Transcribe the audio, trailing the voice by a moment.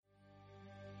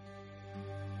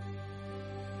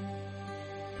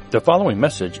The following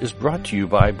message is brought to you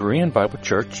by Berean Bible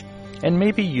Church and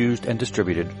may be used and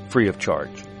distributed free of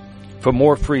charge. For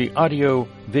more free audio,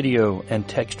 video, and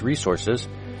text resources,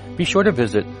 be sure to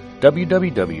visit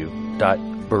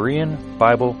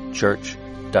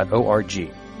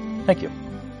www.bereanbiblechurch.org. Thank you.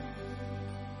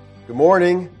 Good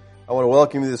morning. I want to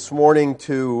welcome you this morning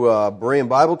to Berean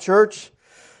Bible Church.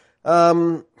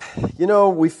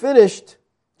 We finished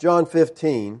John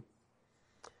 15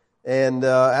 and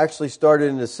actually started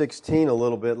into 16 a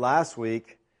little bit last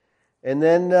week. And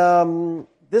then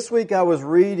this week I was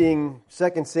reading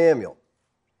 2 Samuel.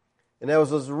 And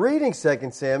as I was reading 2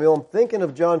 Samuel, I'm thinking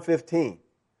of John 15.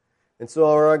 And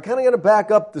so I'm kind of going to back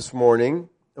up this morning,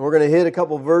 and we're going to hit a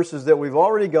couple verses that we've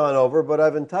already gone over, but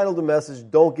I've entitled the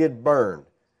message, Don't Get Burned.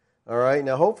 All right,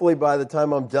 now hopefully by the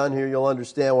time I'm done here, you'll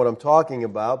understand what I'm talking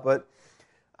about, but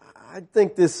I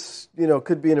think this,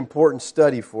 could be an important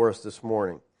study for us this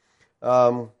morning.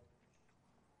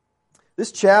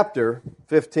 This chapter,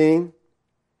 15,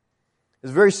 is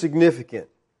very significant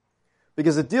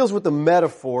because it deals with the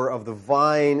metaphor of the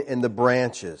vine and the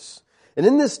branches. And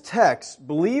in this text,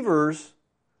 believers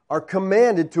are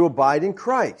commanded to abide in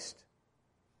Christ.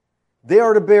 They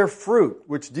are to bear fruit,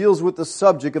 which deals with the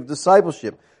subject of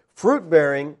discipleship. Fruit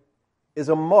bearing is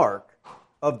a mark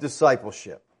of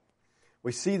discipleship.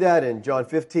 We see that in John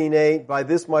 15:8. By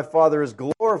this my Father is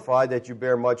glorified, that you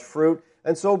bear much fruit,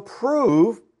 and so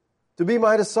prove to be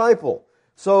my disciple.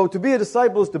 So to be a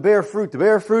disciple is to bear fruit. To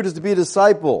bear fruit is to be a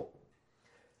disciple.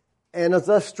 And as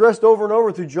I've stressed over and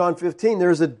over through John 15,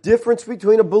 there's a difference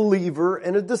between a believer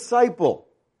and a disciple.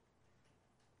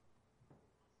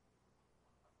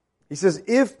 He says,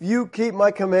 if you keep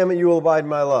my commandment, you will abide in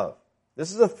my love.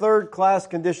 This is a third-class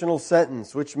conditional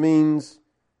sentence, which means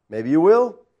maybe you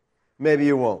will, maybe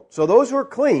you won't. So those who are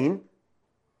clean,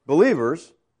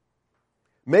 believers,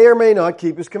 may or may not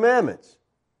keep His commandments.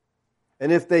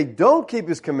 And if they don't keep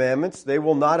His commandments, they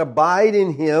will not abide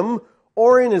in Him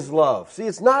or in His love. See,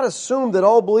 it's not assumed that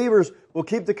all believers will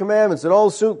keep the commandments, that all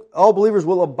believers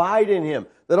will abide in Him,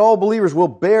 that all believers will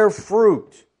bear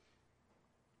fruit.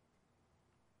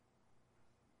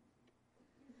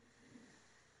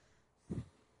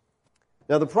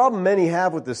 Now, the problem many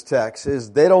have with this text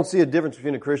is they don't see a difference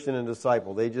between a Christian and a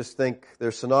disciple. They just think they're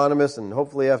synonymous, and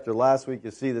hopefully after last week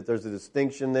you see that there's a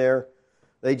distinction there.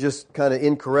 They just kind of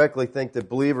incorrectly think that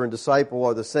believer and disciple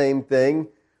are the same thing,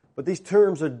 but these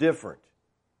terms are different.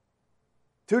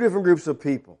 Two different groups of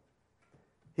people.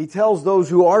 He tells those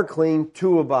who are clean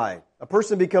to abide. A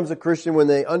person becomes a Christian when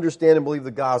they understand and believe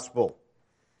the gospel.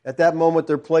 At that moment,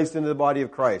 they're placed into the body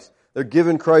of Christ. They're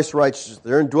given Christ's righteousness.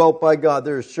 They're indwelt by God.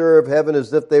 They're sure of heaven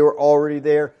as if they were already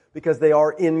there because they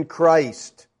are in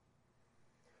Christ.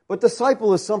 But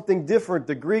disciple is something different.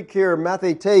 The Greek here,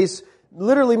 mathetes,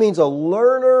 literally means a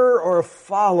learner or a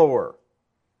follower.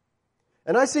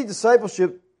 And I see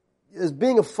discipleship as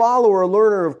being a follower, a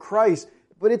learner of Christ,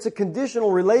 but it's a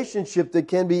conditional relationship that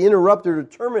can be interrupted or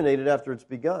terminated after it's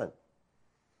begun.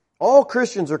 All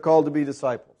Christians are called to be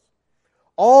disciples.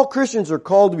 All Christians are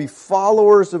called to be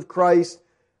followers of Christ,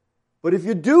 but if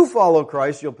you do follow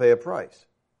Christ, you'll pay a price.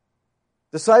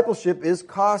 Discipleship is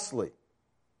costly.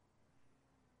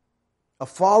 A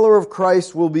follower of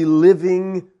Christ will be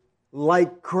living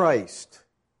like Christ.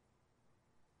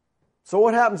 So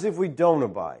what happens if we don't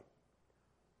abide?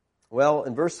 Well,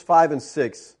 in verse 5 and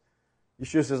 6,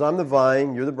 Yeshua says, I'm the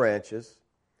vine, you're the branches.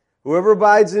 Whoever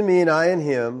abides in me and I in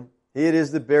him, he it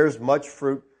is that bears much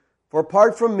fruit. For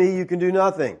apart from me, you can do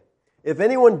nothing. If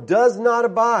anyone does not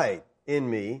abide in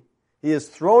me, he is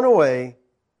thrown away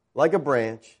like a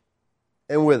branch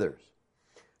and withers.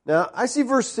 Now, I see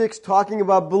verse 6 talking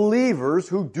about believers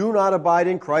who do not abide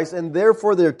in Christ, and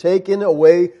therefore they're taken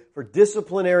away for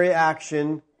disciplinary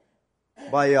action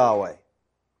by Yahweh.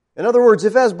 In other words,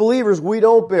 if as believers we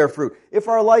don't bear fruit, if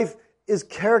our life is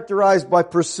characterized by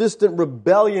persistent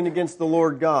rebellion against the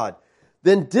Lord God,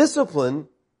 then discipline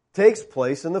takes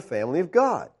place in the family of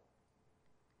God.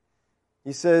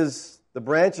 He says the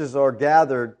branches are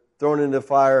gathered, thrown into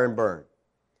fire, and burned.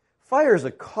 Fire is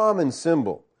a common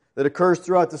symbol that occurs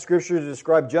throughout the Scripture to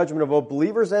describe judgment of both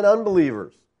believers and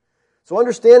unbelievers. So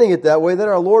understanding it that way, that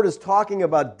our Lord is talking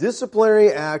about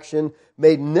disciplinary action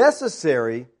made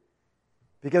necessary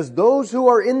because those who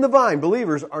are in the vine,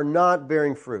 believers, are not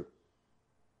bearing fruit.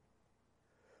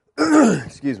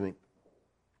 Excuse me.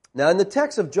 Now, in the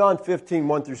text of John 15,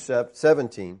 1 through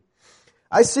 17,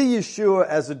 I see Yeshua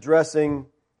as addressing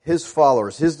His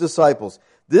followers, His disciples.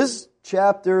 This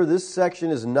chapter, this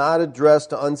section is not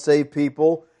addressed to unsaved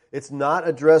people. It's not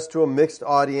addressed to a mixed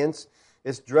audience.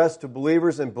 It's addressed to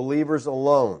believers and believers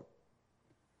alone.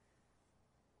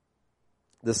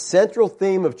 The central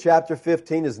theme of chapter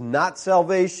 15 is not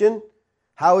salvation,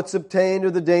 how it's obtained,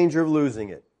 or the danger of losing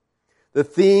it. The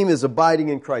theme is abiding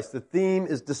in Christ. The theme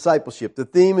is discipleship. The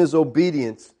theme is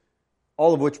obedience,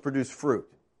 all of which produce fruit.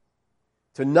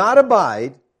 To not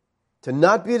abide, to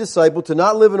not be a disciple, to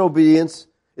not live in obedience,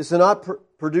 is to not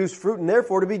produce fruit and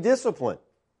therefore to be disciplined.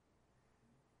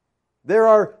 There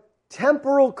are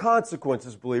temporal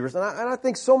consequences, believers, and I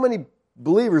think so many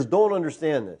believers don't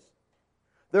understand this.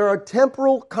 There are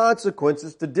temporal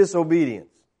consequences to disobedience.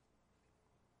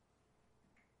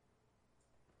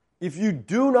 If you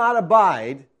do not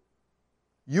abide,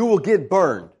 you will get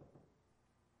burned.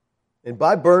 And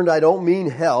by burned, I don't mean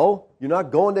hell. You're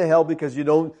not going to hell because you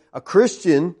don't. A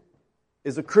Christian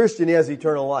is a Christian, he has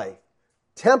eternal life.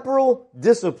 Temporal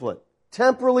discipline,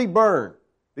 temporally burned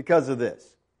because of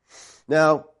this.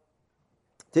 Now,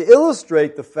 to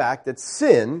illustrate the fact that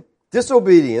sin,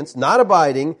 disobedience, not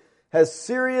abiding, has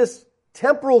serious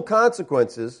temporal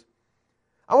consequences,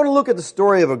 I want to look at the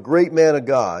story of a great man of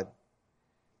God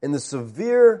and the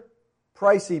severe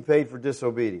price he paid for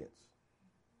disobedience.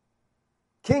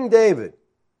 King David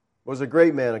was a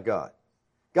great man of God.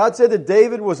 God said that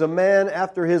David was a man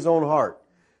after his own heart.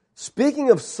 Speaking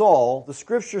of Saul, the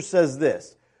scripture says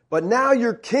this, "But now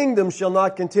your kingdom shall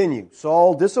not continue."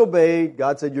 Saul disobeyed.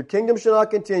 God said, "Your kingdom shall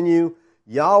not continue.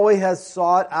 Yahweh has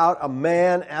sought out a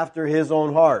man after his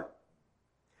own heart."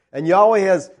 And Yahweh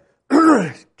has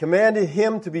commanded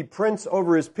him to be prince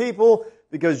over his people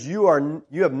because you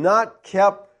have not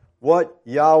kept what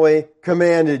Yahweh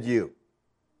commanded you.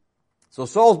 So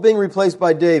Saul's being replaced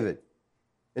by David.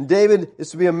 And David is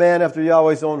to be a man after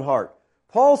Yahweh's own heart.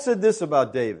 Paul said this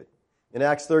about David in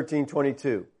Acts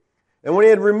 13:22. "And when he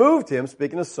had removed him,"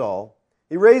 speaking of Saul,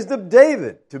 "he raised up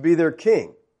David to be their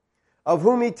king, of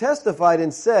whom he testified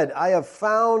and said, I have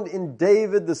found in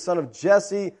David the son of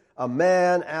Jesse a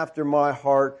man after my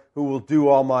heart who will do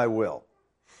all my will."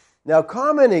 Now,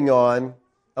 commenting on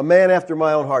a man after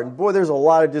my own heart, and boy, there's a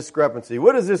lot of discrepancy.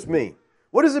 What does this mean?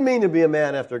 What does it mean to be a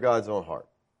man after God's own heart?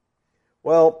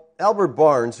 Well, Albert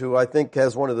Barnes, who I think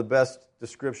has one of the best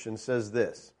descriptions, says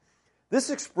this. This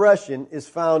expression is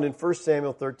found in 1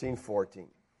 Samuel 13:14.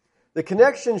 The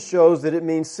connection shows that it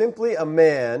means simply a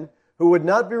man who would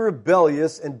not be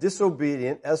rebellious and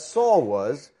disobedient as Saul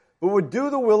was, but would do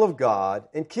the will of God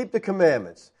and keep the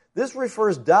commandments. This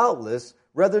refers doubtless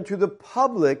rather to the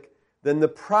public than the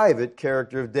private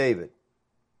character of David.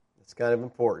 That's kind of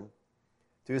important.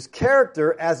 To his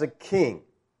character as a king.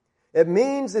 It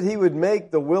means that he would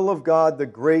make the will of God the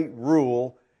great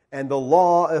rule and the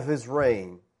law of his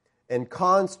reign, in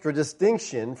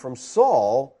contradistinction from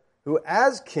Saul, who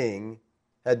as king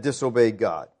had disobeyed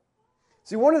God.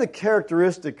 See, one of the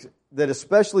characteristics that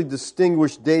especially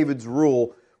distinguished David's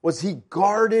rule was he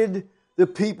guarded the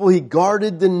people, he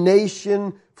guarded the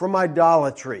nation from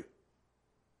idolatry.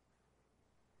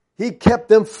 He kept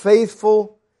them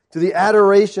faithful to the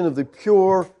adoration of the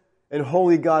pure and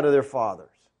holy God of their fathers.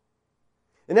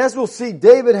 And as we'll see,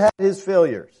 David had his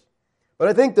failures. But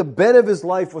I think the bent of his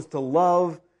life was to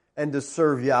love and to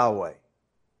serve Yahweh.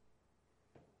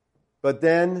 But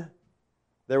then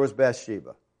there was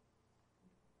Bathsheba.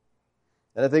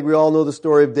 And I think we all know the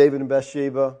story of David and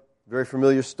Bathsheba. Very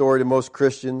familiar story to most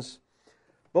Christians.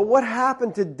 But what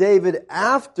happened to David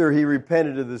after he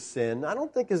repented of his sin, I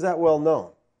don't think is that well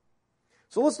known.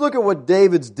 So let's look at what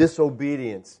David's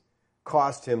disobedience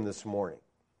cost him this morning.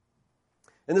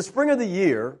 In the spring of the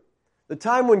year, the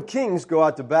time when kings go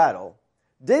out to battle,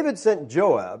 David sent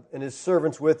Joab and his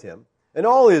servants with him and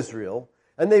all Israel,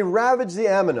 and they ravaged the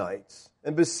Ammonites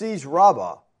and besieged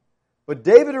Rabbah. But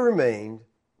David remained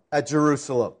at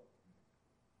Jerusalem.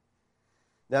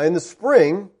 Now in the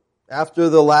spring, after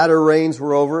the latter rains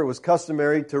were over, it was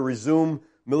customary to resume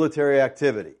military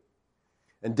activity.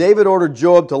 And David ordered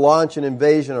Joab to launch an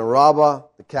invasion on Rabbah,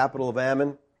 the capital of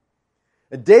Ammon.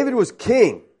 And David was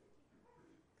king.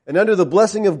 And under the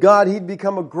blessing of God, he'd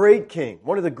become a great king,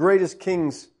 one of the greatest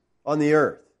kings on the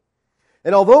earth.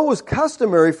 And although it was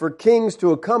customary for kings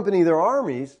to accompany their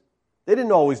armies, they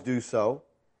didn't always do so.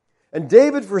 And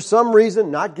David, for some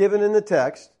reason, not given in the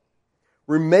text,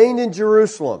 remained in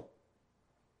Jerusalem.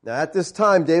 Now, at this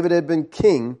time, David had been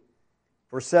king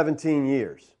for 17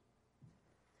 years.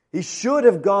 He should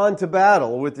have gone to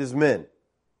battle with his men.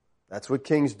 That's what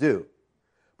kings do.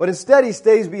 But instead, he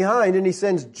stays behind and he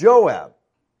sends Joab.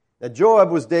 Now, Joab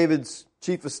was David's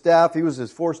chief of staff. He was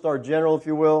his 4-star general, if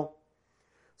you will.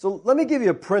 So let me give you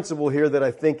a principle here that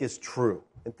I think is true.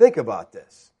 And think about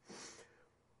this.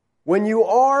 When you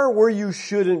are where you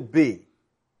shouldn't be,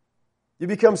 you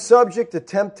become subject to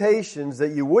temptations that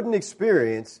you wouldn't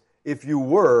experience if you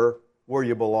were where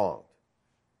you belonged.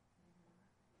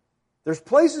 There's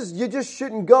places you just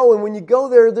shouldn't go, and when you go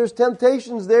there, there's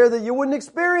temptations there that you wouldn't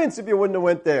experience if you wouldn't have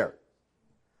went there.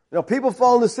 You know, people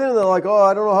fall into sin and they're like, oh,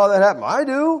 I don't know how that happened. I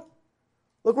do.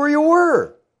 Look where you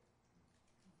were.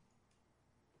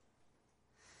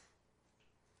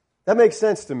 That makes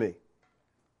sense to me.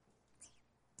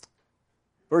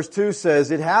 Verse 2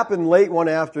 says, it happened late one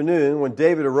afternoon when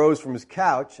David arose from his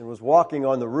couch and was walking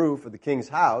on the roof of the king's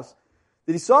house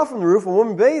that he saw from the roof a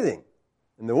woman bathing.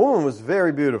 And the woman was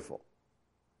very beautiful.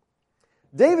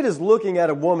 David is looking at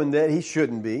a woman that he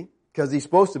shouldn't be because he's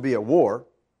supposed to be at war.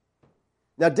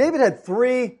 Now, David had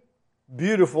 3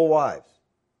 beautiful wives,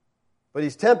 but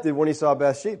he's tempted when he saw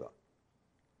Bathsheba.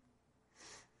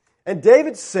 And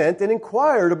David sent and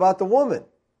inquired about the woman.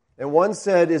 And one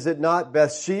said, is it not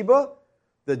Bathsheba,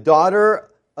 the daughter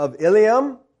of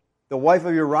Eliam, the wife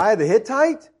of Uriah the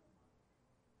Hittite?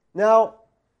 Now,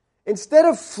 instead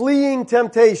of fleeing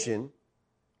temptation,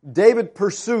 David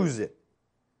pursues it.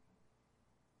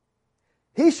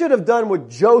 He should have done what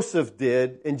Joseph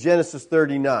did in Genesis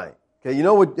 39. Okay, you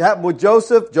know what happened with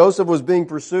Joseph? Joseph was being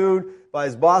pursued by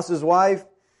his boss's wife.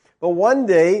 But one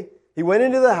day, he went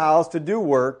into the house to do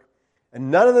work,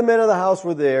 and none of the men of the house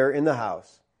were there in the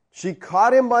house. She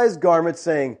caught him by his garment,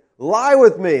 saying, lie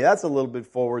with me. That's a little bit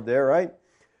forward there, right?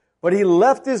 But he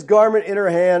left his garment in her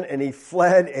hand, and he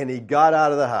fled, and he got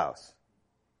out of the house.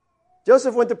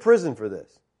 Joseph went to prison for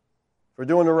this, for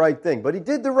doing the right thing. But he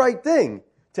did the right thing.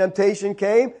 Temptation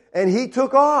came, and he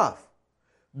took off.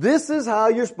 This is how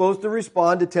you're supposed to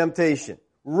respond to temptation.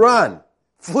 Run.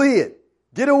 Flee it.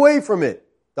 Get away from it.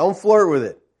 Don't flirt with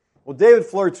it. Well, David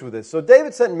flirts with it. So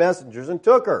David sent messengers and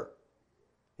took her.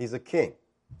 He's a king.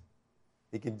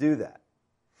 He can do that.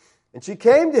 And she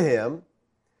came to him,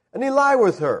 and he lied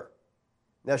with her.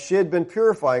 Now she had been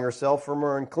purifying herself from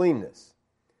her uncleanness.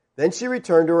 Then she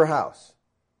returned to her house.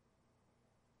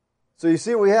 So you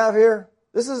see what we have here?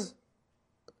 This is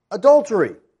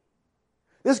adultery.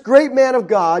 This great man of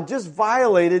God just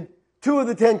violated 2 of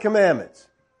the 10 commandments.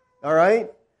 All right?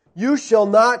 You shall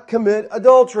not commit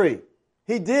adultery.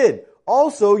 He did.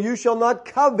 Also, you shall not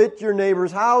covet your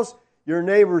neighbor's house.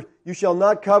 You shall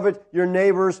not covet your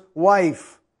neighbor's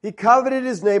wife. He coveted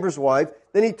his neighbor's wife.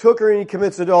 Then he took her and he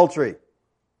commits adultery.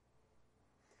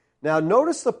 Now,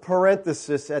 notice the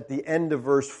parenthesis at the end of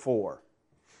verse 4.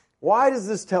 Why is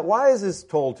this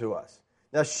told to us?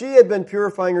 Now, she had been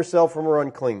purifying herself from her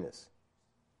uncleanness.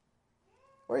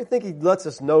 Why do you think he lets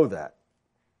us know that?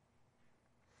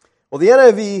 Well, the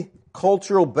NIV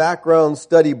Cultural Background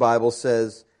Study Bible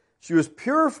says she was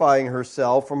purifying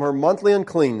herself from her monthly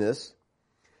uncleanness.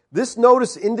 This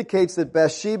notice indicates that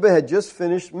Bathsheba had just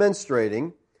finished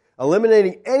menstruating,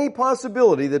 eliminating any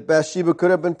possibility that Bathsheba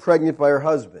could have been pregnant by her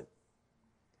husband,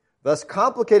 thus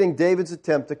complicating David's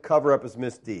attempt to cover up his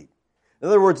misdeed. In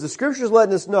other words, the Scripture is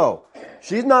letting us know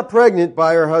she's not pregnant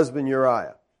by her husband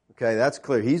Uriah. Okay, that's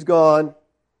clear. He's gone.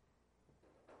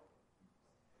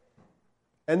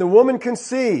 And the woman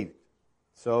conceived.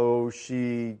 So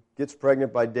she gets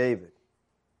pregnant by David.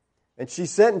 And she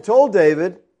sent and told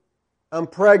David, I'm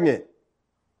pregnant.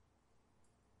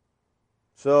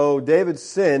 So David's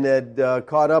sin had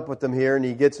caught up with him here and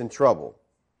he gets in trouble.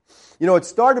 You know, it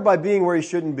started by being where he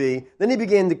shouldn't be. Then he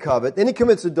began to covet. Then he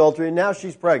commits adultery and now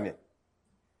she's pregnant.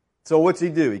 So what's he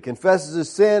do? He confesses his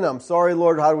sin. I'm sorry,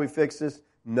 Lord. How do we fix this?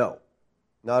 No,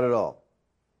 not at all.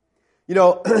 You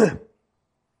know,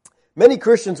 many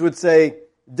Christians would say,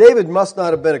 David must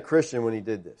not have been a Christian when he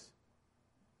did this.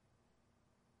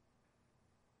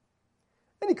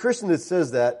 Any Christian that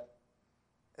says that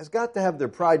has got to have their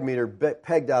pride meter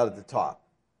pegged out at the top.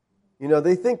 You know,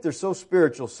 they think they're so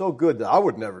spiritual, so good that I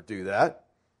would never do that.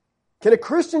 Can a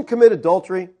Christian commit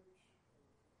adultery?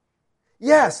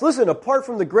 Yes, listen, apart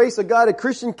from the grace of God, a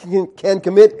Christian can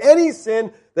commit any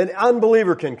sin that an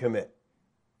unbeliever can commit.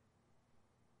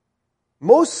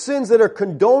 Most sins that are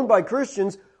condoned by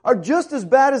Christians are just as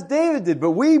bad as David did,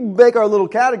 but we make our little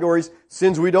categories.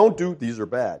 Sins we don't do, these are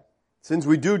bad. Sins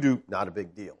we do, not a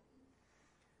big deal.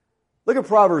 Look at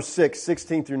Proverbs 6,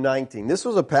 16 through 19. This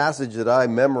was a passage that I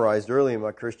memorized early in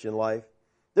my Christian life.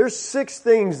 There's 6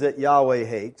 things that Yahweh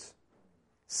hates,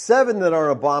 7 that are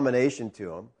an abomination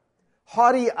to him.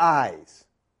 Haughty eyes,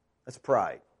 that's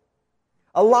pride.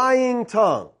 A lying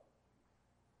tongue.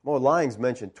 Well, lying's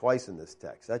mentioned twice in this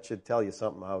text. That should tell you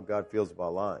something how God feels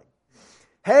about lying.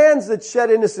 Hands that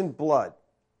shed innocent blood.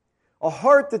 A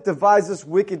heart that devises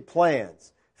wicked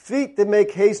plans. Feet that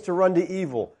make haste to run to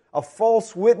evil. A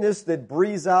false witness that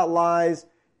breathes out lies.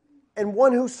 And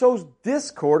one who sows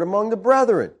discord among the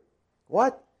brethren.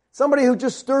 What? Somebody who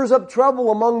just stirs up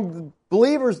trouble among the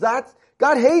believers.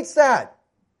 God hates that.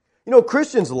 You know,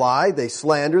 Christians lie, they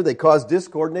slander, they cause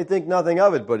discord, and they think nothing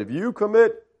of it. But if you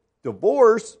commit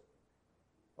divorce,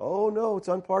 oh no, it's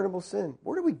unpardonable sin.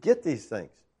 Where do we get these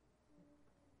things?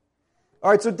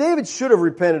 All right, so David should have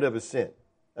repented of his sin.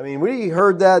 I mean, when he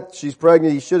heard that she's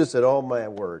pregnant, he should have said, oh my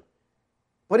word.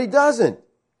 But he doesn't.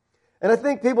 And I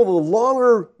think people, the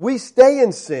longer we stay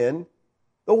in sin,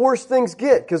 the worse things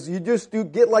get. Because you just do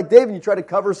get like David, you try to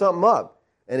cover something up.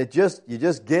 And you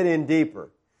just get in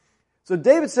deeper. So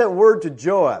David sent word to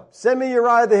Joab, send me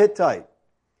Uriah the Hittite.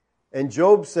 And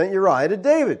Joab sent Uriah to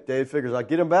David. David figures, I'll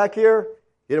get him back here,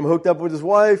 get him hooked up with his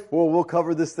wife, we'll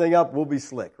cover this thing up, we'll be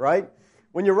slick, right?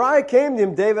 When Uriah came to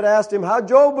him, David asked him how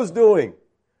Joab was doing.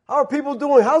 How are people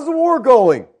doing? How's the war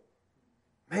going?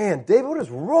 Man, David, what is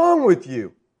wrong with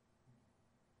you?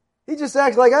 He just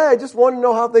acts like, hey, I just want to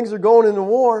know how things are going in the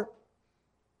war.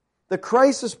 The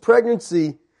crisis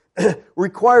pregnancy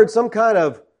required some kind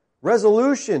of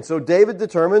resolution. So David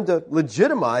determined to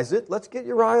legitimize it. Let's get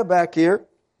Uriah back here.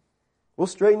 We'll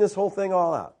straighten this whole thing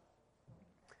all out.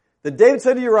 Then David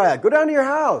said to Uriah, go down to your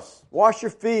house, wash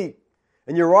your feet.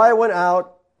 And Uriah went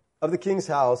out of the king's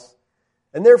house,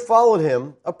 and there followed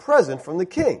him a present from the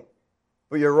king.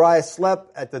 But Uriah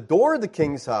slept at the door of the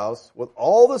king's house with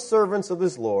all the servants of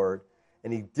his lord,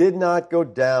 and he did not go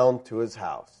down to his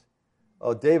house.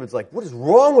 Oh, David's like, what is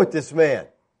wrong with this man?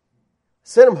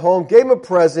 Sent him home, gave him a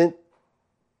present.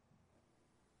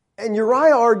 And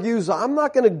Uriah argues, I'm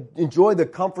not going to enjoy the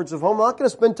comforts of home. I'm not going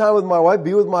to spend time with my wife,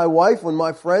 be with my wife when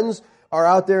my friends are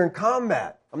out there in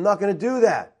combat. I'm not going to do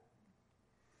that.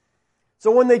 So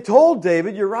when they told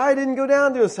David, Uriah didn't go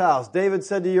down to his house. David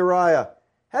said to Uriah,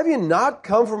 have you not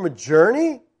come from a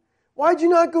journey? Why'd you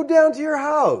not go down to your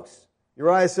house?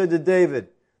 Uriah said to David,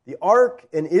 the ark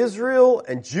and Israel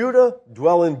and Judah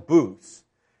dwell in booths,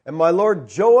 and my lord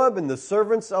Joab and the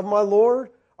servants of my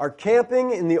lord are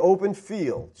camping in the open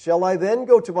field. Shall I then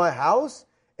go to my house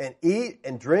and eat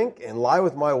and drink and lie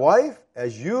with my wife?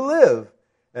 As you live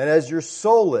and as your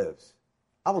soul lives,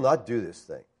 I will not do this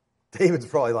thing. David's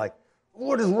probably like,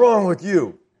 what is wrong with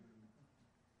you?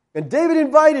 And David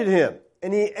invited him,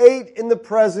 and he ate in the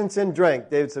presence and drank.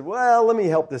 David said, well, let me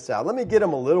help this out. Let me get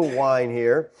him a little wine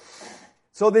here,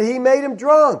 so that he made him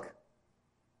drunk.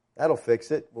 That'll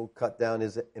fix it. We'll cut down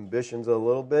his ambitions a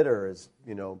little bit, or his,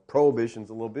 prohibitions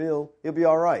a little bit. He'll be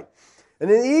all right.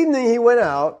 And in the evening he went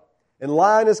out and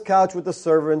lay on his couch with the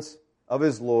servants of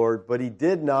his Lord, but he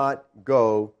did not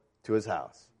go to his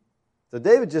house. So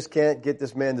David just can't get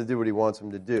this man to do what he wants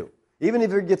him to do. Even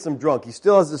if he gets him drunk, he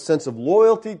still has this sense of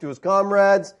loyalty to his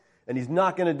comrades, and he's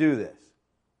not going to do this.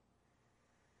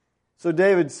 So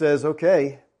David says,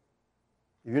 okay,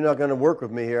 if you're not going to work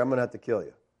with me here, I'm going to have to kill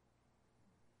you.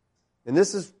 And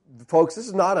this is, folks, this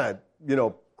is not a,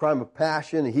 crime of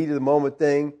passion, a heat of the moment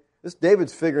thing.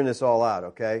 David's figuring this all out,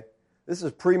 okay? This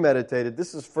is premeditated.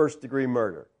 This is first-degree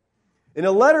murder. In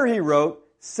a letter he wrote,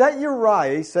 set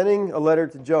Uriah, he's sending a letter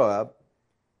to Joab,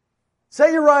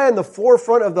 set Uriah in the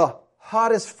forefront of the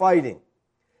hottest fighting,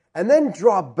 and then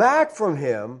draw back from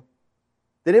him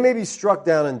that he may be struck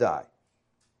down and die.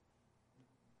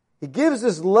 He gives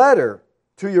this letter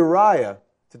to Uriah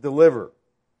to deliver.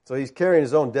 So he's carrying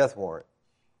his own death warrant.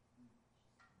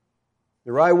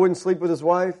 Uriah wouldn't sleep with his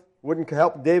wife, wouldn't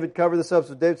help David cover this up,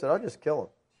 so David said, I'll just kill him.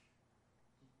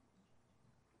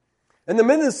 And the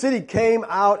men of the city came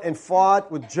out and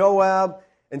fought with Joab,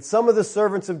 and some of the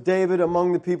servants of David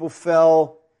among the people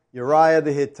fell. Uriah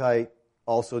the Hittite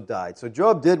also died. So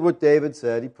Joab did what David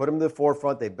said. He put him to the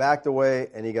forefront. They backed away,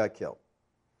 and he got killed.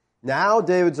 Now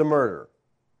David's a murderer.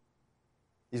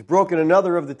 He's broken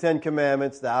another of the 10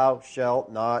 commandments, thou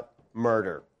shalt not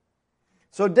murder.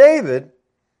 So David,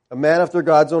 a man after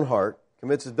God's own heart,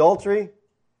 commits adultery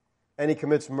and he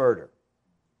commits murder.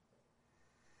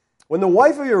 When the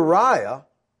wife of Uriah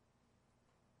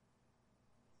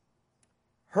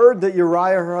heard that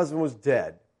Uriah, her husband, was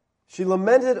dead, she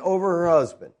lamented over her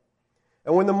husband.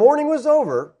 And when the mourning was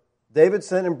over, David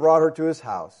sent and brought her to his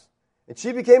house. And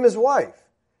she became his wife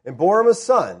and bore him a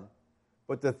son.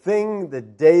 But the thing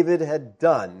that David had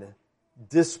done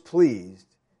displeased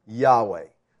Yahweh.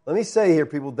 Let me say here,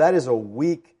 people, that is a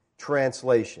weak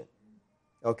translation.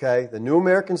 Okay? The New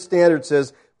American Standard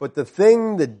says, but the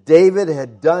thing that David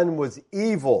had done was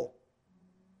evil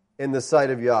in the sight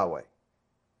of Yahweh.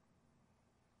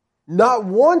 Not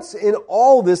once in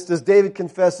all this does David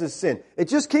confess his sin. It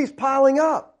just keeps piling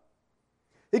up.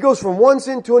 He goes from one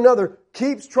sin to another,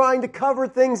 keeps trying to cover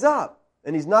things up,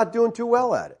 and he's not doing too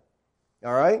well at it.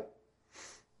 All right?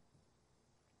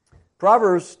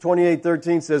 Proverbs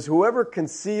 28:13 says, whoever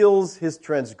conceals his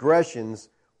transgressions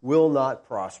will not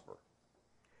prosper,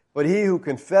 but he who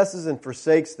confesses and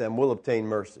forsakes them will obtain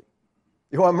mercy.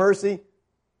 You want mercy?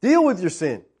 Deal with your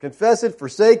sin. Confess it,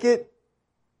 forsake it.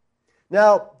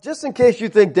 Now, just in case you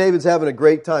think David's having a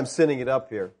great time sinning it up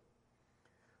here,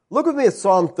 look with me at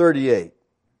Psalm 38.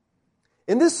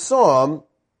 In this psalm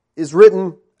is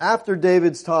written after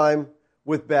David's time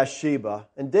with Bathsheba,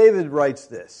 and David writes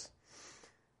this,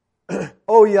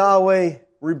 O Yahweh,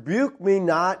 rebuke me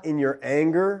not in your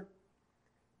anger,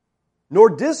 nor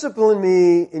discipline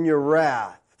me in your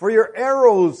wrath. For your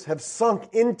arrows have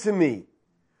sunk into me.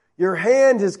 Your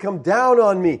hand has come down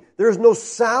on me. There is no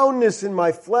soundness in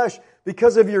my flesh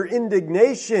because of your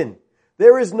indignation.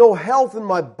 There is no health in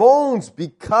my bones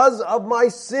because of my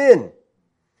sin.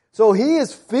 So he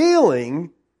is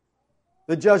feeling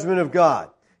the judgment of God.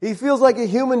 He feels like a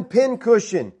human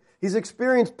pincushion. He's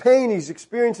experienced pain. He's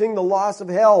experiencing the loss of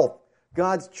health.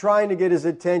 God's trying to get his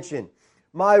attention.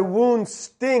 My wounds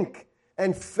stink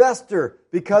and fester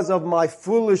because of my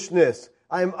foolishness.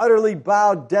 I am utterly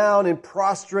bowed down and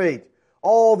prostrate.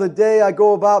 All the day I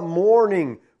go about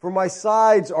mourning, for my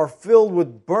sides are filled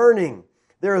with burning.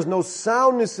 There is no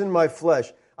soundness in my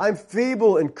flesh. I'm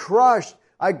feeble and crushed.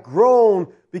 I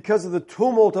groan because of the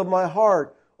tumult of my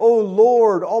heart. O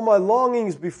Lord, all my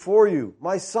longings before you.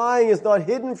 My sighing is not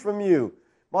hidden from you.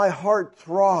 My heart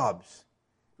throbs.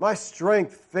 My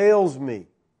strength fails me.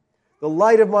 The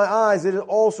light of my eyes, it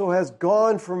also has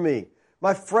gone from me.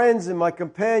 My friends and my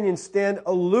companions stand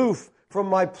aloof from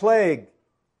my plague,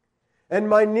 and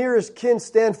my nearest kin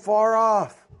stand far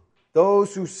off.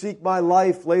 Those who seek my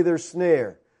life lay their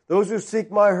snare. Those who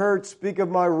seek my hurt speak of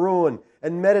my ruin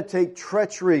and meditate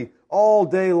treachery all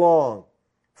day long.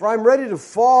 For I'm ready to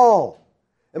fall,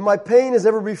 and my pain is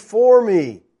ever before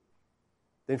me.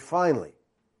 Then finally,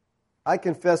 I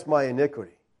confess my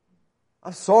iniquity.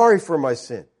 I'm sorry for my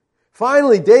sin.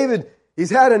 Finally, David, he's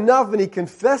had enough and he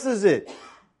confesses it.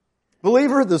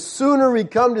 Believer, the sooner we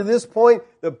come to this point,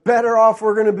 the better off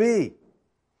we're going to be.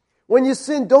 When you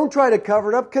sin, don't try to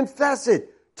cover it up. Confess it.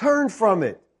 Turn from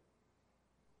it.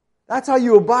 That's how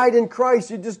you abide in Christ.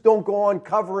 You just don't go on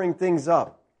covering things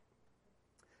up.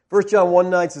 1 John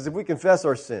 1:9 says, if we confess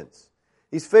our sins,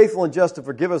 He's faithful and just to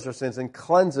forgive us our sins and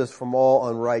cleanse us from all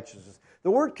unrighteousness.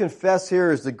 The word confess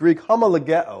here is the Greek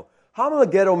homologeo.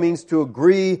 Homologeo means to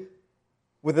agree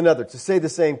with another, to say the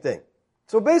same thing.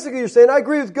 So basically you're saying, I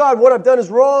agree with God, what I've done is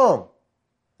wrong.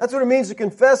 That's what it means to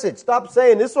confess it. Stop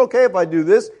saying, it's okay if I do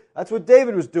this. That's what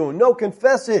David was doing. No,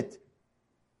 confess it.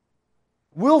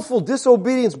 Willful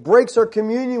disobedience breaks our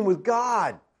communion with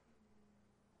God.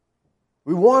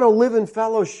 We want to live in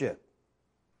fellowship.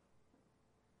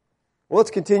 Well, let's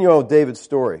continue on with David's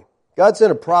story. God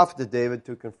sent a prophet to David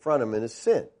to confront him in his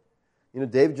sin. You know,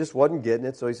 David just wasn't getting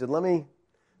it, so he said, let me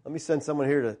send someone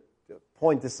here to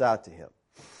point this out to him.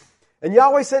 And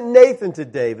Yahweh sent Nathan to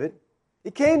David.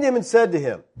 He came to him and said to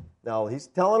him, now he's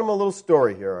telling him a little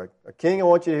story here. A king, I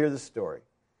want you to hear this story.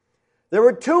 There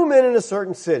were two men in a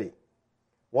certain city,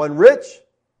 one rich,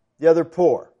 the other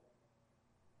poor.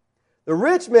 The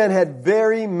rich man had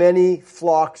very many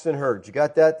flocks and herds. You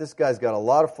got that? This guy's got a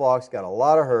lot of flocks, got a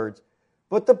lot of herds.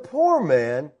 But the poor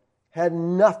man had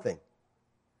nothing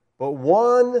but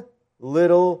one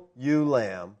little ewe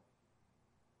lamb,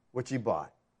 which he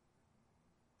bought.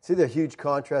 See the huge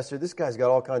contrast here? This guy's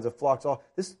got all kinds of flocks.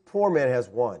 This poor man has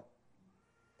one.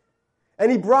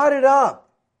 And he brought it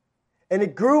up. And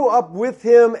it grew up with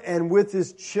him and with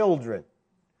his children.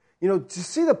 You know, to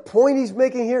see the point he's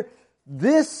making here?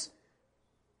 There's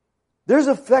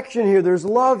affection here. There's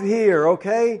love here,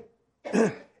 okay?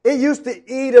 It used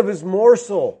to eat of his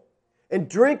morsel and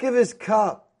drink of his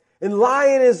cup and lie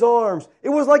in his arms. It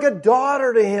was like a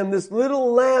daughter to him, this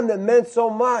little lamb that meant so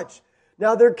much.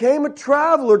 Now there came a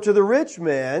traveler to the rich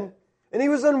man, and he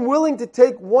was unwilling to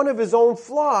take one of his own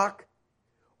flock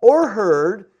or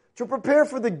herd to prepare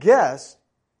for the guest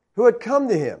who had come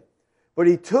to him. But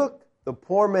he took the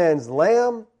poor man's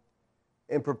lamb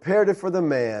and prepared it for the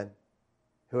man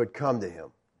who had come to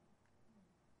him.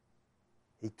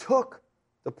 He took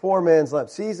the poor man's lamb.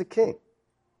 See, he's a king.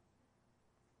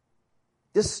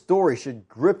 This story should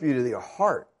grip you to your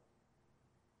heart.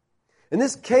 In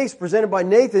this case presented by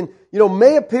Nathan,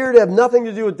 may appear to have nothing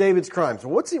to do with David's crime. So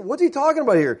what's he talking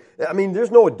about here? I mean,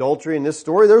 there's no adultery in this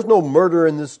story. There's no murder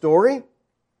in this story.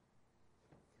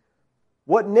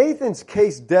 What Nathan's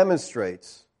case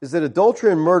demonstrates is that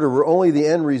adultery and murder were only the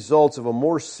end results of a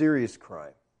more serious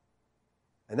crime.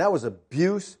 And that was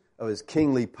abuse of his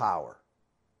kingly power.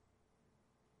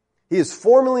 He is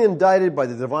formally indicted by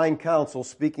the divine council,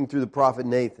 speaking through the prophet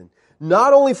Nathan,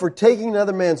 not only for taking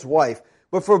another man's wife,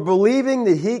 but for believing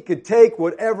that he could take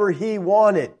whatever he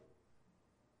wanted.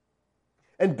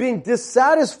 And being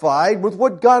dissatisfied with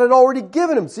what God had already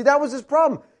given him. See, that was his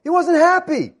problem. He wasn't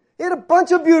happy. He had a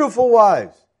bunch of beautiful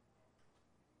wives.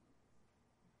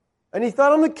 And he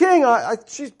thought, I'm the king.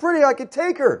 She's pretty. I could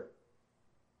take her.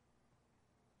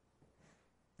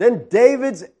 Then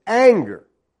David's anger.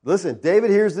 Listen,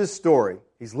 David hears this story.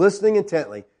 He's listening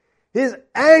intently. His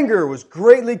anger was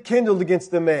greatly kindled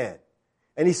against the man.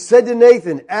 And he said to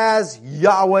Nathan, as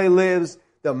Yahweh lives,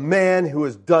 the man who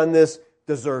has done this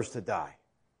deserves to die.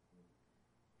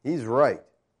 He's right.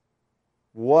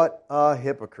 What a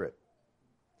hypocrite.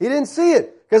 He didn't see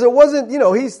it because it wasn't,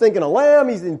 he's thinking a lamb.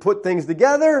 He didn't put things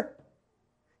together.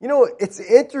 It's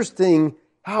interesting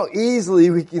how easily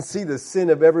we can see the sin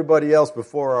of everybody else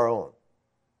before our own.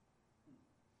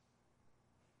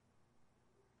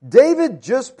 David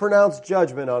just pronounced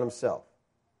judgment on himself.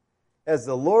 As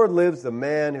the Lord lives, the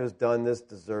man who has done this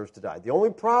deserves to die. The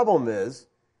only problem is,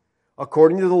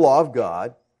 according to the law of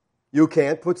God, you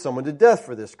can't put someone to death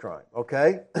for this crime,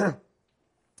 okay?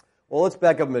 Well, let's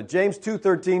back up a minute. James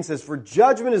 2:13 says, for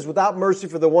judgment is without mercy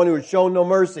for the one who has shown no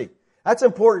mercy. That's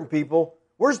important, people.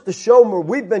 We're to show,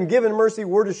 we've been given mercy,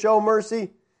 we're to show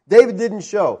mercy. David didn't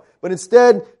show, but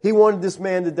instead, he wanted this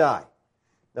man to die.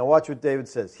 Now watch what David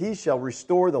says. He shall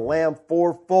restore the lamb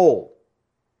fourfold.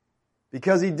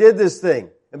 Because he did this thing,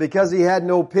 and because he had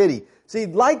no pity. See,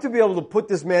 he'd like to be able to put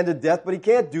this man to death, but he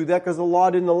can't do that because the law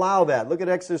didn't allow that. Look at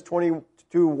Exodus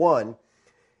 22:1.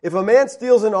 If a man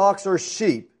steals an ox or a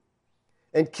sheep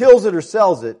and kills it or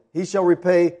sells it, he shall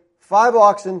repay 5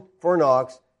 oxen for an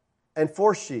ox and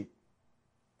 4 sheep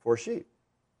for a sheep.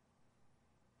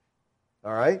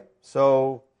 All right?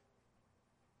 So,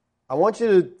 I want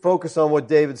you to focus on what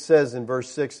David says in verse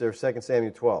 6 there, 2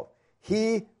 Samuel 12.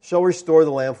 He shall restore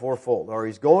the lamb fourfold. Or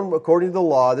he's going according to the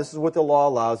law. This is what the law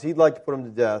allows. He'd like to put him to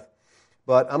death.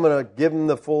 But I'm going to give him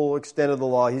the full extent of the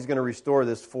law. He's going to restore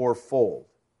this fourfold.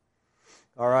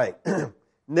 All right.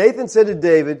 Nathan said to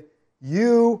David,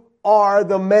 you are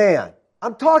the man.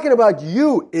 I'm talking about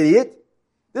you, idiot.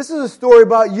 This is a story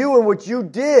about you and what you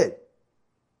did.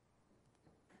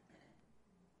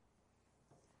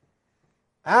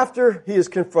 After he is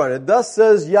confronted, thus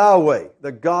says Yahweh,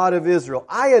 the God of Israel,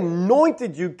 I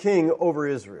anointed you king over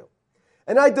Israel,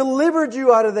 and I delivered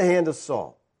you out of the hand of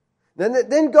Saul.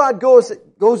 Then God goes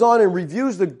on and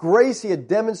reviews the grace he had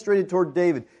demonstrated toward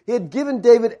David. He had given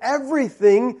David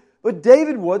everything, but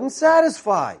David wasn't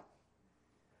satisfied.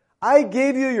 I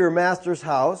gave you your master's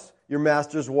house, your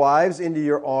master's wives into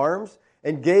your arms,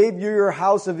 and gave you your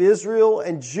house of Israel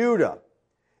and Judah.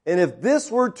 And if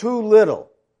this were too little,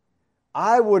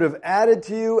 I would have added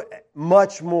to you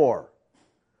much more.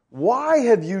 Why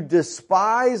have you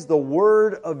despised the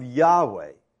word of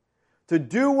Yahweh to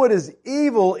do what is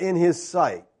evil in his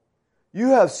sight? You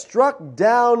have struck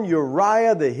down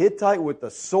Uriah the Hittite with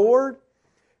the sword,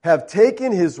 have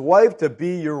taken his wife to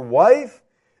be your wife,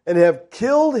 and have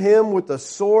killed him with the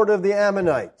sword of the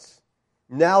Ammonites.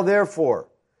 Now therefore,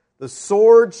 the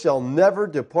sword shall never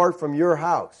depart from your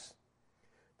house.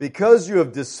 Because you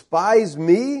have despised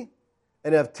me,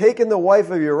 and have taken the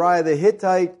wife of Uriah the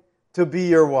Hittite to be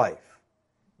your wife.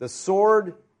 The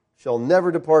sword shall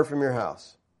never depart from your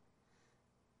house.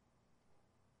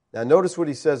 Now notice what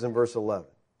he says in verse 11.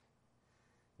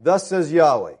 Thus says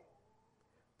Yahweh,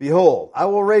 behold, I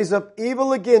will raise up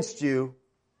evil against you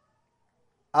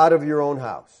out of your own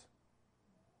house.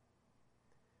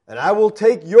 And I will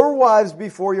take your wives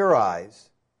before your eyes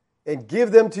and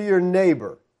give them to your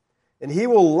neighbor. And he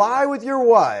will lie with your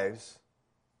wives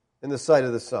in the sight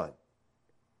of the sun.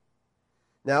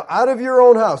 Now, out of your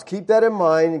own house, keep that in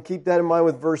mind, and keep that in mind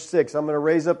with verse 6. I'm going to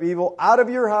raise up evil. Out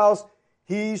of your house,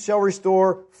 he shall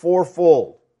restore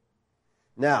fourfold.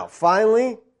 Now,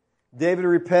 finally, David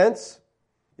repents.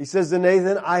 He says to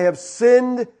Nathan, I have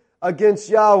sinned against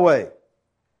Yahweh.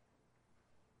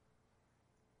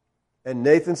 And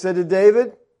Nathan said to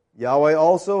David, Yahweh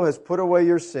also has put away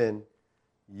your sin.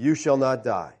 You shall not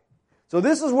die. So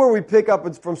this is where we pick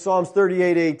up from Psalms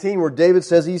 38:18, where David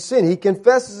says he's sinned. He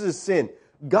confesses his sin.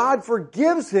 God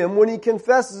forgives him when he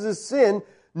confesses his sin.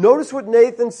 Notice what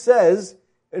Nathan says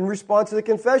in response to the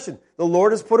confession. The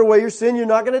Lord has put away your sin. You're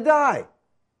not going to die.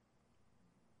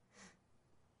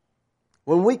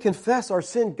 When we confess our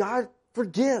sin, God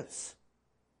forgives.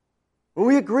 When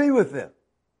we agree with him.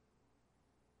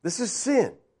 This is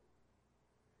sin.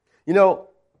 Now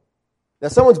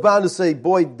someone's bound to say,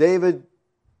 boy, David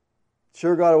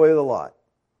sure got away with a lot.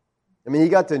 I mean, he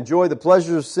got to enjoy the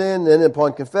pleasures of sin, and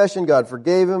upon confession, God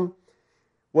forgave him.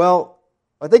 Well,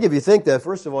 I think if you think that,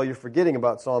 first of all, you're forgetting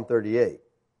about Psalm 38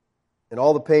 and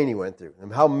all the pain he went through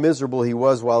and how miserable he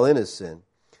was while in his sin.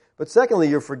 But secondly,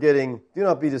 you're forgetting, do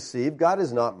not be deceived. God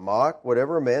is not mocked.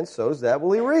 Whatever a man sows, that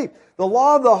will he reap. The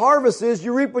law of the harvest is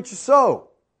you reap what you sow.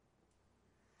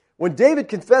 When David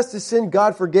confessed his sin,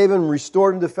 God forgave him and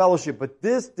restored him to fellowship. But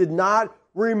this did not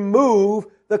remove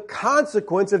the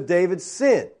consequence of David's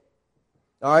sin.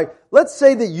 All right? Let's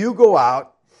say that you go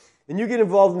out and you get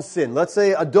involved in sin. Let's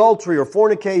say adultery or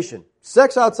fornication,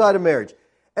 sex outside of marriage.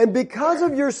 And because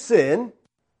of your sin,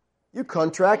 you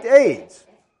contract AIDS.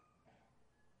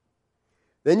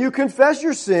 Then you confess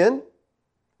your sin,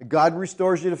 and God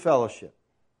restores you to fellowship.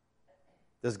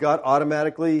 Does God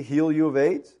automatically heal you of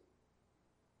AIDS?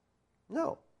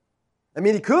 No. I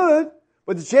mean, He could,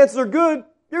 but the chances are good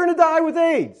you're going to die with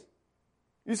AIDS.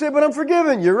 You say, but I'm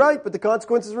forgiven. You're right, but the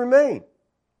consequences remain.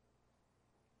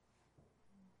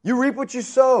 You reap what you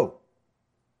sow.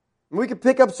 And we could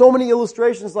pick up so many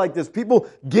illustrations like this. People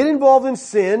get involved in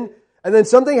sin, and then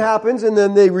something happens, and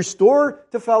then they restore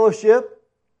to fellowship,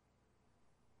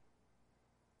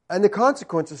 and the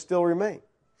consequences still remain.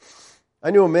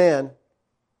 I knew a man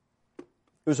who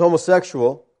was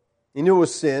homosexual. He knew it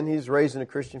was sin. He was raised in a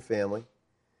Christian family.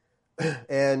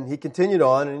 And he continued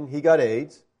on, and he got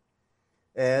AIDS.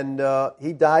 And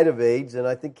he died of AIDS, and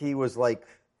I think he was like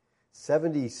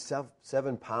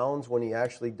 77 pounds when he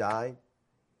actually died.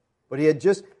 But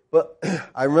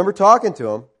I remember talking to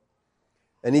him,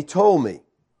 and he told me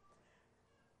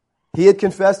he had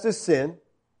confessed his sin.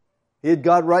 He had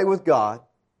got right with God.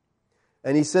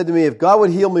 And he said to me, if God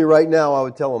would heal me right now, I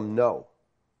would tell him no.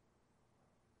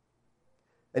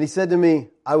 And he said to me,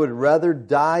 I would rather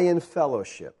die in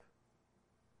fellowship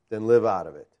than live out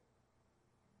of it.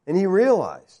 And he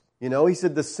realized, he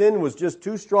said the sin was just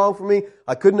too strong for me.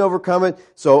 I couldn't overcome it.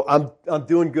 So I'm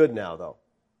doing good now, though.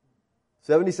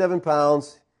 77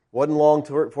 pounds. Wasn't long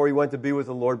before he went to be with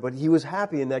the Lord, but he was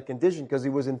happy in that condition because he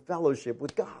was in fellowship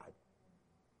with God.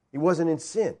 He wasn't in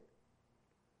sin.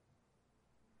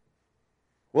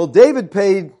 Well, David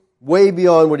paid way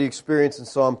beyond what he experienced in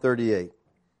Psalm 38.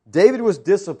 David was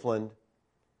disciplined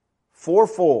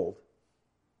fourfold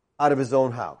out of his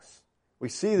own house. We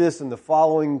see this in the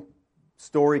following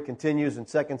story, continues in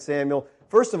 2 Samuel.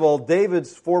 First of all,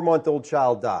 David's 4-month-old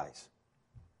child dies.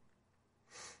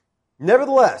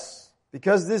 Nevertheless,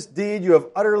 because this deed you have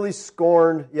utterly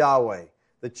scorned Yahweh,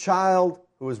 the child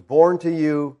who is born to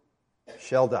you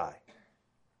shall die.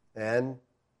 And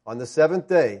on the 7th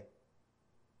day,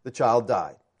 the child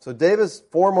died. So David's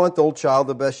 4-month-old child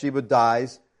of Bathsheba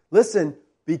dies. Listen,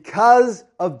 because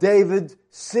of David's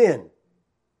sin.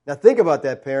 Now think about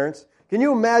that, parents. Can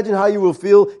you imagine how you will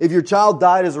feel if your child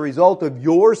died as a result of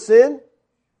your sin?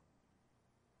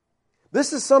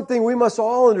 This is something we must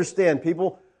all understand,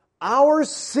 people. Our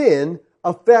sin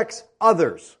affects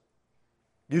others.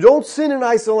 You don't sin in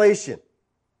isolation.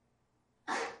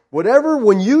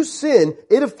 When you sin,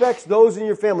 it affects those in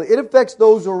your family. It affects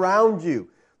those around you.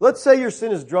 Let's say your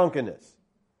sin is drunkenness.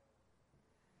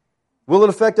 Will it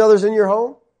affect others in your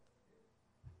home?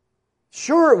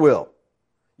 Sure it will.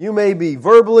 You may be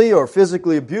verbally or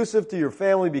physically abusive to your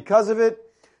family because of it.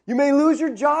 You may lose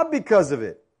your job because of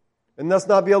it and thus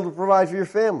not be able to provide for your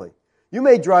family. You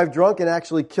may drive drunk and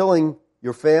actually killing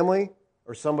your family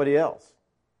or somebody else.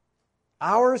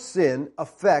 Our sin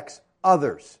affects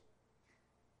others.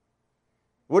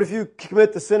 What if you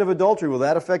commit the sin of adultery? Will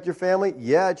that affect your family?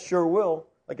 Yeah, it sure will.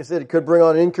 Like I said, it could bring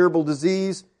on an incurable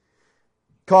disease,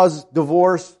 cause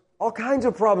divorce, all kinds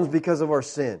of problems because of our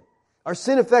sin. Our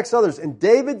sin affects others. And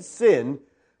David's sin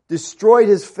destroyed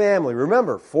his family.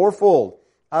 Remember, fourfold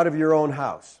out of your own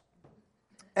house.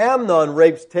 Amnon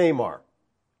rapes Tamar.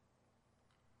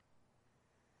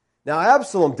 Now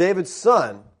Absalom, David's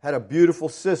son, had a beautiful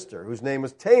sister whose name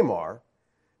was Tamar.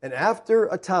 And after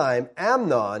a time,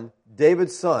 Amnon,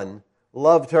 David's son,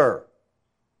 loved her.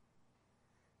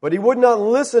 But he would not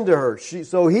listen to her.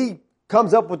 So he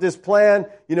comes up with this plan.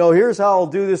 Here's how I'll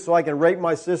do this so I can rape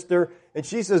my sister. And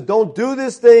she says, don't do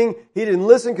this thing. He didn't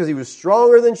listen because he was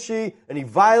stronger than she. And he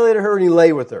violated her and he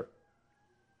lay with her.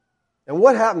 And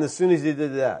what happened as soon as he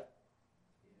did that?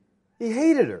 He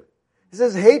hated her. He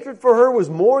says hatred for her was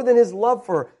more than his love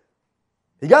for her.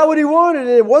 He got what he wanted and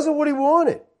it wasn't what he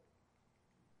wanted.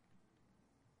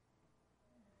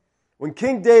 When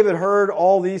King David heard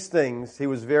all these things, he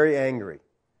was very angry.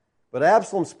 But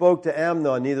Absalom spoke to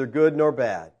Amnon neither good nor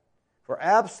bad. For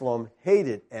Absalom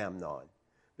hated Amnon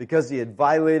because he had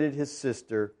violated his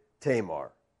sister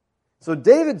Tamar. So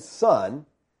David's son,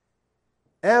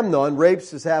 Amnon,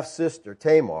 rapes his half-sister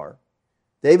Tamar.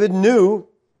 David knew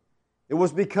it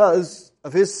was because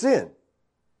of his sin.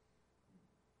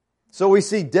 So we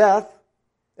see death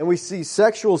and we see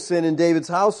sexual sin in David's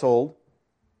household.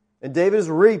 And David is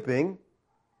reaping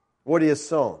what he has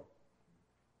sown.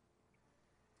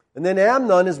 And then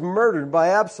Amnon is murdered by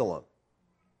Absalom.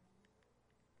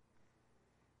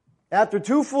 After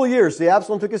 2 full years, see,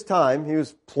 Absalom took his time. He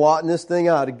was plotting this thing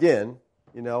out again.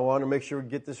 Wanted to make sure we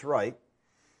get this right.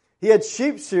 He had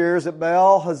sheep shears at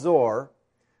Baal Hazor,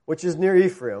 which is near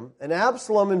Ephraim, and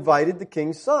Absalom invited the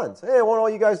king's sons. Hey, I want all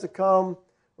you guys to come.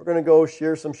 We're going to go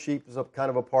shear some sheep. It's kind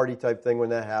of a party type thing when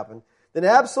that happened. Then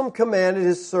Absalom commanded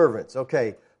his servants,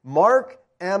 okay, mark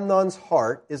Amnon's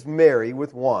heart is merry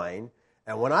with wine,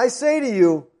 and when I say to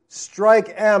you,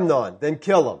 strike Amnon, then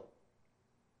kill him.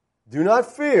 Do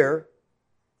not fear.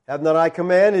 Have not I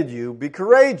commanded you? Be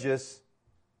courageous.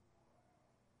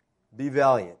 Be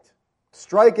valiant.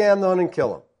 Strike Amnon and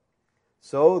kill him.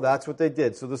 So that's what they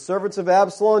did. So the servants of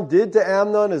Absalom did to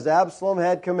Amnon as Absalom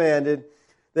had commanded.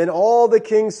 Then all the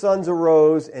king's sons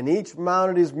arose, and each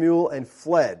mounted his mule and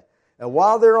fled. And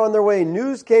while they were on their way,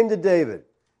 news came to David.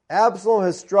 Absalom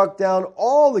has struck down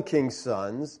all the king's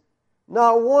sons.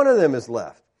 Not one of them is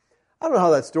left. I don't know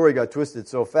how that story got twisted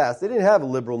so fast. They didn't have a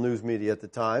liberal news media at the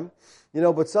time.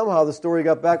 But somehow the story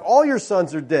got back. All your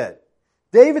sons are dead.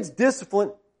 David's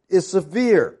discipline is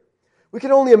severe. We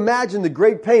can only imagine the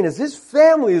great pain as his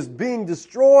family is being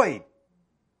destroyed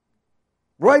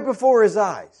right before his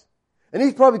eyes. And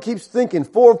he probably keeps thinking,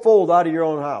 fourfold out of your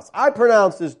own house. I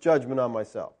pronounce this judgment on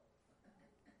myself.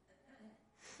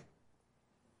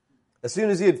 As soon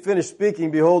as he had finished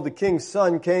speaking, behold, the king's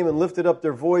son came and lifted up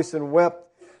their voice and wept.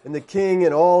 And the king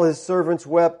and all his servants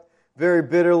wept very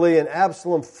bitterly. And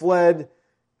Absalom fled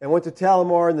and went to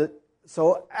Talamar.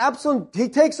 So Absalom, he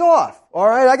takes off. All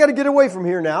right, I got to get away from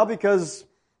here now because...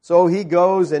 So he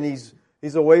goes and he's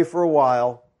away for a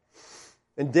while.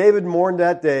 And David mourned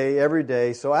that day, every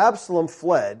day. So Absalom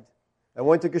fled and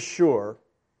went to Geshur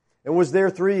and was there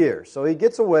 3 years. So he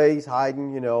gets away, he's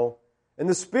hiding, And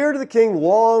the spirit of the king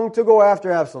longed to go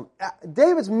after Absalom.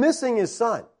 David's missing his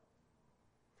son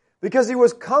because he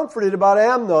was comforted about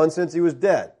Amnon since he was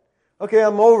dead. Okay,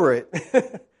 I'm over it.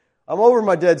 I'm over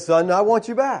my dead son. Now I want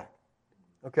you back.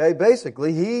 Okay,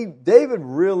 basically, David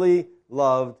really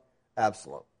loved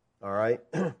Absalom. All right?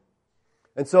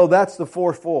 And so that's the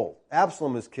fourfold.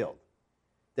 Absalom is killed.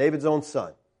 David's own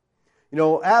son.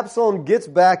 Absalom gets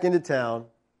back into town.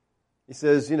 He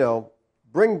says,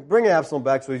 bring Absalom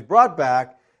back. So he's brought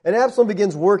back. And Absalom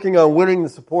begins working on winning the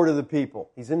support of the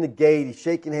people. He's in the gate. He's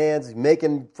shaking hands. He's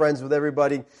making friends with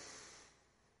everybody.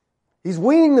 He's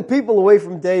weaning the people away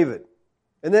from David.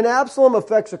 And then Absalom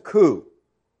effects a coup.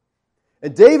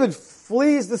 And David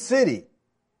flees the city,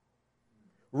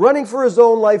 running for his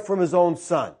own life from his own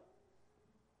son.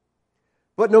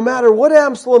 But no matter what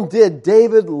Absalom did,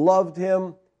 David loved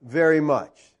him very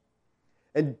much.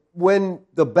 And when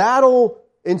the battle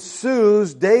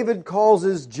ensues, David calls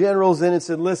his generals in and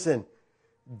said, listen,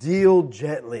 deal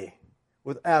gently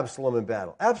with Absalom in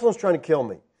battle. Absalom's trying to kill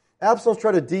me. Absalom's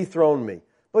trying to dethrone me.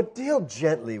 But deal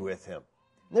gently with him.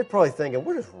 And they're probably thinking,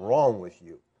 what is wrong with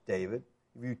you, David?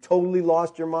 Have you totally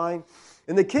lost your mind?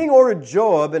 And the king ordered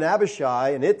Joab and Abishai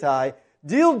and Ittai,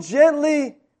 deal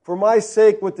gently for my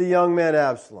sake with the young man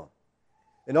Absalom.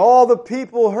 And all the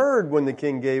people heard when the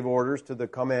king gave orders to the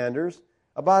commanders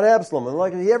about Absalom. And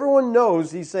like everyone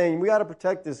knows, he's saying, we got to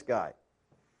protect this guy.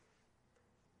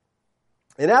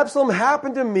 And Absalom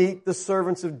happened to meet the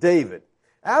servants of David.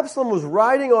 Absalom was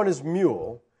riding on his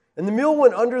mule, and the mule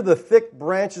went under the thick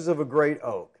branches of a great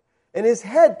oak. And his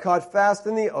head caught fast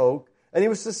in the oak, and he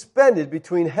was suspended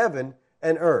between heaven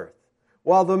and earth.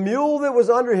 While the mule that was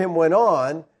under him went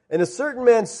on, and a certain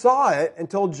man saw it and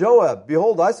told Joab,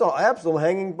 behold, I saw Absalom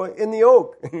hanging in the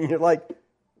oak. And you're like,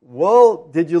 well,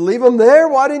 did you leave him there?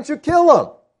 Why didn't you kill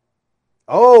him?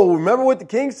 Oh, remember what the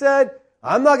king said?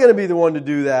 I'm not going to be the one to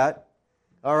do that.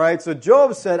 All right, so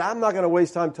Joab said, I'm not going to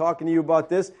waste time talking to you about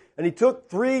this. And he took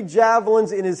 3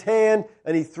 javelins in his hand,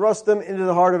 and he thrust them into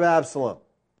the heart of Absalom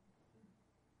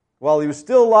while he was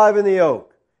still alive in the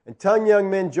oak. And 10 young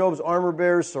men, Joab's armor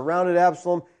bearers, surrounded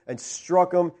Absalom and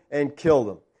struck him and killed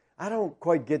him. I don't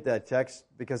quite get that text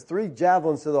because 3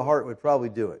 javelins to the heart would probably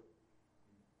do it.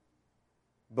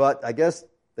 But I guess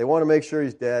they want to make sure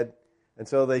he's dead. And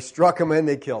so they struck him and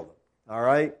they killed him. All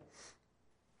right?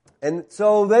 And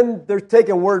so then they're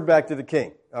taking word back to the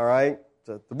king. All right?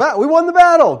 So we won the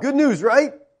battle. Good news,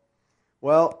 right?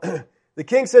 Well, the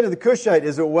king said to the Cushite,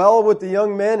 is it well with the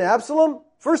young man Absalom?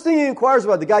 First thing he inquires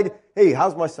about the guy, hey,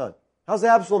 how's my son? How's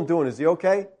Absalom doing? Is he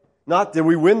okay? Not, did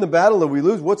we win the battle? Did we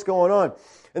lose? What's going on?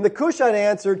 And the Cushite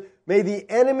answered, may the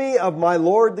enemy of my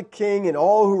lord the king and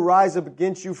all who rise up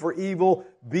against you for evil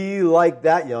be like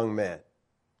that young man.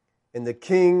 And the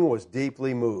king was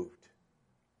deeply moved.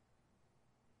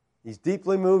 He's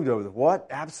deeply moved over what?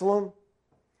 Absalom?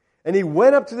 And he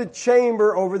went up to the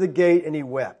chamber over the gate and he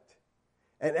wept.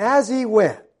 And as he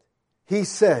wept, he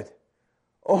said,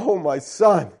 oh, my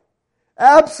son,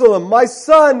 Absalom, my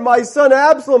son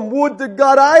Absalom, would to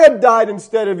God I had died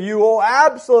instead of you. Oh,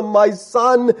 Absalom, my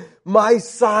son, my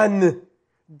son.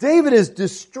 David is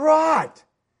distraught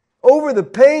over the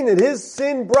pain that his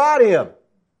sin brought him.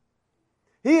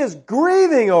 He is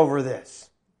grieving over this.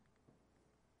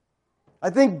 I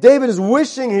think David is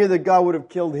wishing here that God would have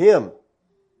killed him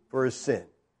for his sin,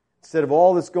 instead of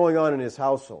all that's going on in his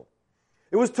household.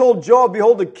 It was told Joab,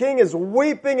 behold, the king is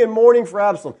weeping and mourning for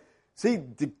Absalom. See,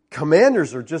 the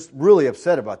commanders are just really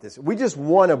upset about this. We just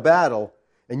won a battle,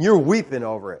 and you're weeping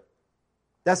over it.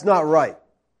 That's not right.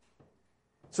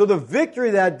 So the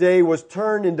victory that day was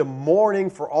turned into mourning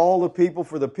for all the people.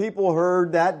 For the people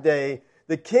heard that day,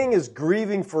 the king is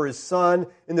grieving for his son,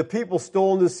 and the people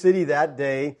stole in the city that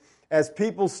day, as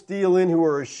people steal in who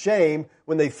are ashamed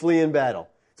when they flee in battle.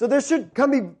 So there should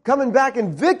be coming back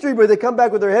in victory, but they come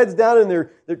back with their heads down and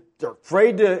they're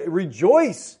afraid to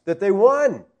rejoice that they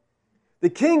won. The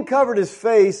king covered his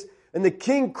face, and the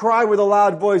king cried with a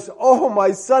loud voice, "Oh,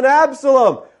 my son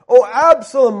Absalom! Oh,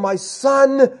 Absalom, my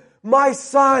son, my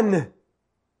son!"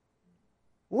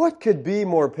 What could be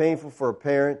more painful for a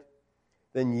parent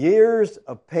than years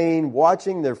of pain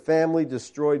watching their family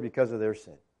destroyed because of their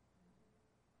sin?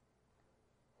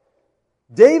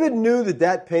 David knew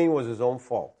that pain was his own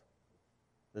fault.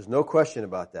 There's no question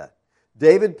about that.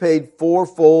 David paid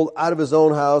fourfold out of his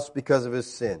own house because of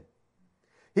his sin.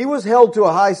 He was held to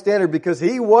a high standard because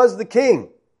he was the king.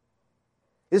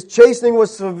 His chastening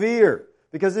was severe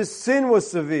because his sin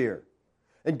was severe.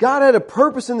 And God had a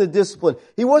purpose in the discipline.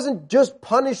 He wasn't just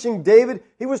punishing David.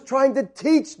 He was trying to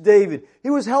teach David. He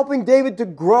was helping David to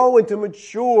grow and to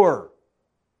mature.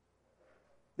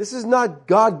 This is not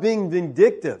God being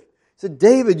vindictive. He said,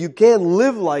 David, you can't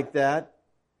live like that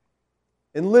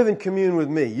and live in commune with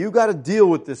me. You've got to deal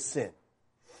with this sin.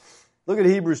 Look at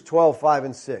Hebrews 12, 5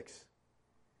 and 6.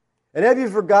 And have you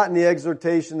forgotten the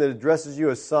exhortation that addresses you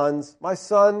as sons? My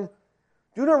son,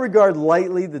 do not regard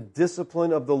lightly the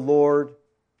discipline of the Lord,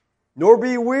 nor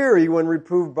be weary when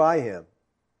reproved by Him.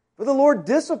 For the Lord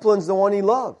disciplines the one He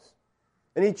loves,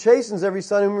 and He chastens every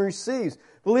son whom He receives.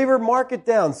 Believer, mark it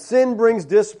down. Sin brings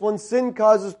discipline. Sin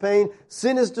causes pain.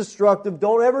 Sin is destructive.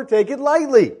 Don't ever take it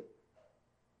lightly.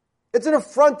 It's an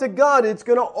affront to God. It's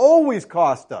going to always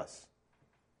cost us.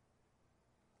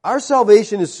 Our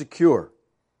salvation is secure.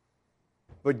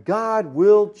 But God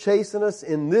will chasten us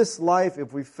in this life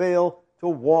if we fail to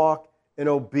walk in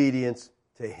obedience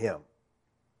to Him.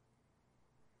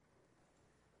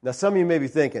 Now, some of you may be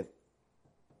thinking,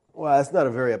 well, that's not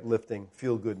a very uplifting,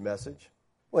 feel-good message.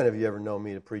 When have you ever known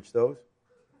me to preach those?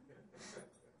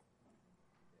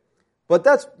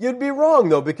 But you'd be wrong,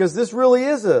 though, because this really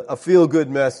is a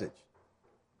feel-good message.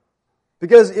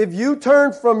 Because if you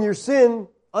turn from your sin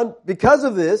because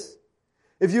of this,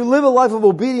 if you live a life of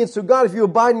obedience to God, if you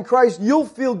abide in Christ, you'll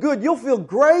feel good. You'll feel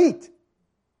great.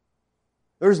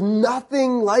 There's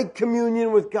nothing like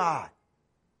communion with God.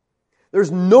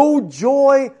 There's no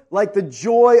joy like the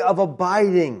joy of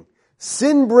abiding.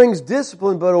 Sin brings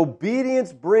discipline, but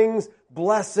obedience brings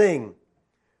blessing.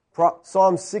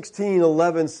 Psalm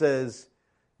 16:11 says,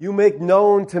 "You make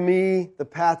known to me the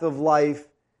path of life.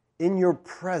 In your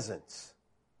presence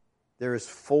there is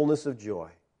fullness of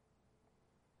joy."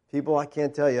 People, I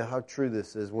can't tell you how true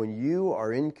this is. When you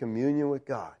are in communion with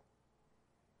God,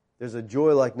 there's a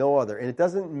joy like no other. And it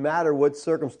doesn't matter what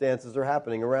circumstances are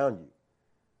happening around you.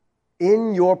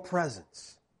 In your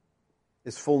presence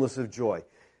is fullness of joy.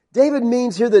 David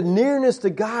means here that nearness to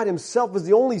God Himself is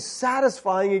the only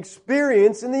satisfying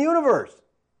experience in the universe.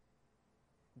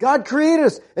 God created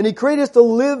us, and He created us to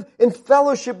live in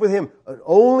fellowship with Him. And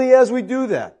only as we do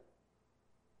that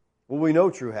will we know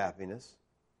true happiness.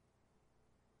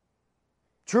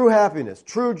 True happiness,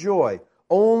 true joy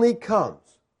only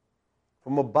comes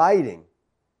from abiding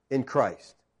in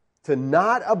Christ. To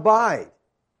not abide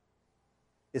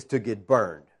is to get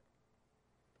burned.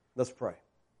 Let's pray.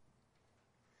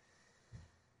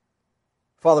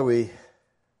 Father, we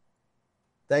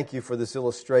thank You for this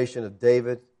illustration of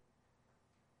David.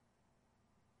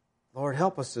 Lord,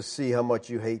 help us to see how much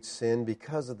You hate sin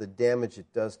because of the damage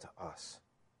it does to us.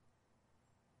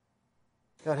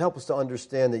 God, help us to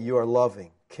understand that You are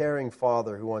loving, caring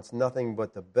Father who wants nothing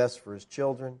but the best for His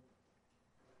children,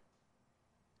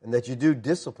 and that You do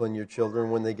discipline Your children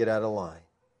when they get out of line.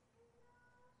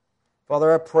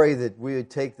 Father, I pray that we would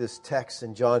take this text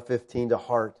in John 15 to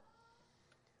heart.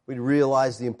 We'd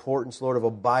realize the importance, Lord, of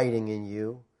abiding in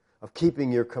You, of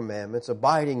keeping Your commandments,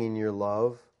 abiding in Your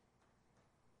love,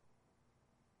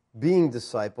 being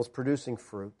disciples, producing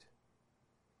fruit.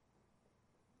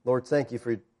 Lord, thank You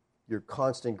for Your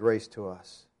constant grace to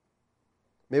us.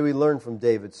 May we learn from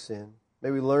David's sin.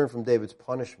 May we learn from David's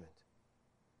punishment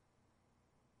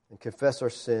and confess our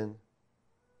sin,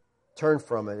 turn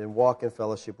from it, and walk in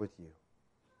fellowship with you.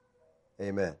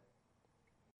 Amen.